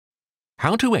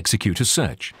How to execute a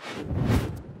search.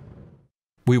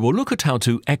 We will look at how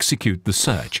to execute the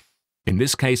search. In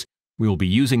this case, we will be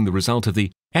using the result of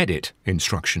the edit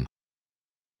instruction.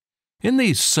 In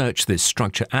the Search this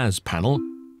structure as panel,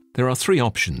 there are three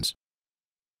options.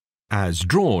 As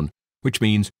drawn, which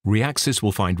means Reaxys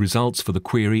will find results for the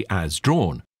query as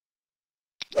drawn.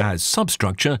 As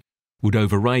substructure would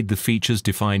override the features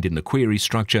defined in the query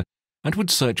structure and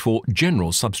would search for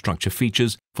general substructure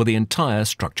features for the entire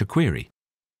structure query.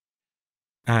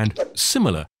 And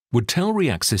similar would tell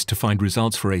Reaxys to find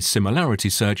results for a similarity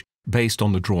search based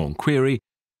on the drawn query,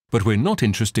 but we're not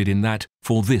interested in that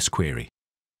for this query.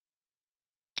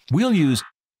 We'll use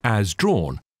as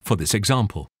drawn for this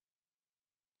example.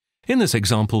 In this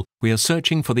example, we are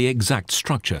searching for the exact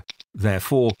structure.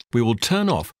 Therefore, we will turn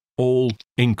off all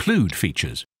include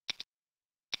features.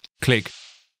 Click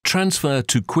Transfer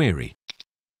to Query.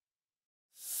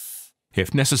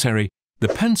 If necessary, the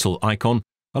pencil icon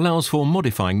allows for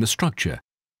modifying the structure,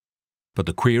 but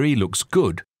the query looks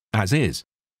good as is.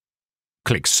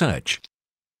 Click Search.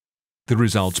 The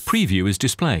results preview is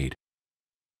displayed.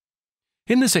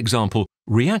 In this example,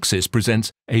 Reaxys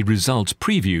presents a results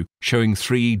preview showing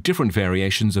 3 different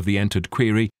variations of the entered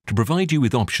query to provide you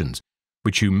with options,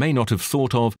 which you may not have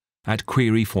thought of at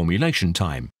query formulation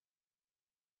time.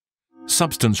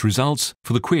 Substance results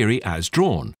for the query as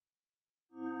drawn.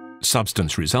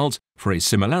 Substance results for a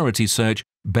similarity search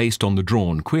based on the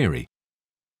drawn query.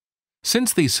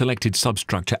 Since the selected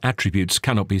substructure attributes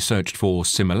cannot be searched for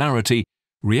similarity,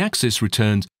 Reaxys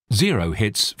returns 0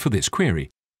 hits for this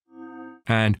query,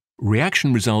 and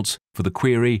reaction results for the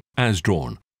query as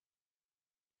drawn.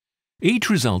 Each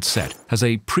result set has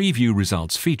a Preview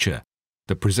Results feature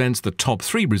that presents the top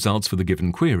 3 results for the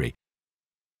given query.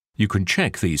 You can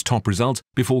check these top results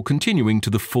before continuing to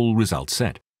the full result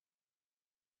set.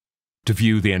 To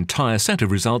view the entire set of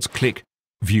results, click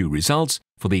View Results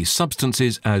for the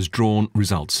Substances as Drawn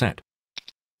result set.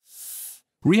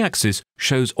 Reaxys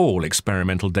shows all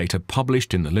experimental data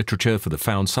published in the literature for the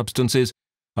found substances,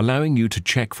 allowing you to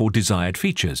check for desired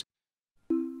features.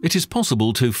 It is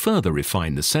possible to further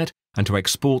refine the set and to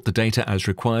export the data as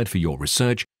required for your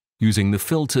research using the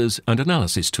filters and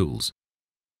analysis tools.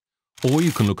 Or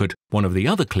you can look at one of the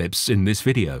other clips in this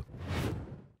video.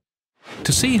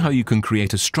 To see how you can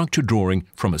create a structure drawing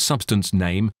from a substance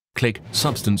name, click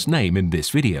Substance Name in this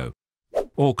video,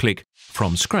 or click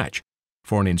From Scratch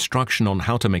for an instruction on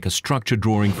how to make a structure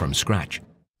drawing from scratch.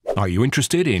 Are you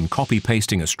interested in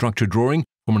copy-pasting a structure drawing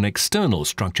from an external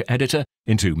structure editor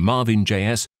into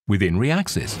Marvin.js within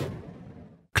Reaxys?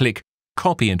 Click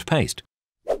Copy and Paste.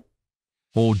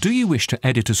 Or do you wish to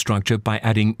edit a structure by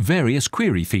adding various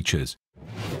query features?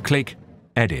 Click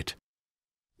Edit.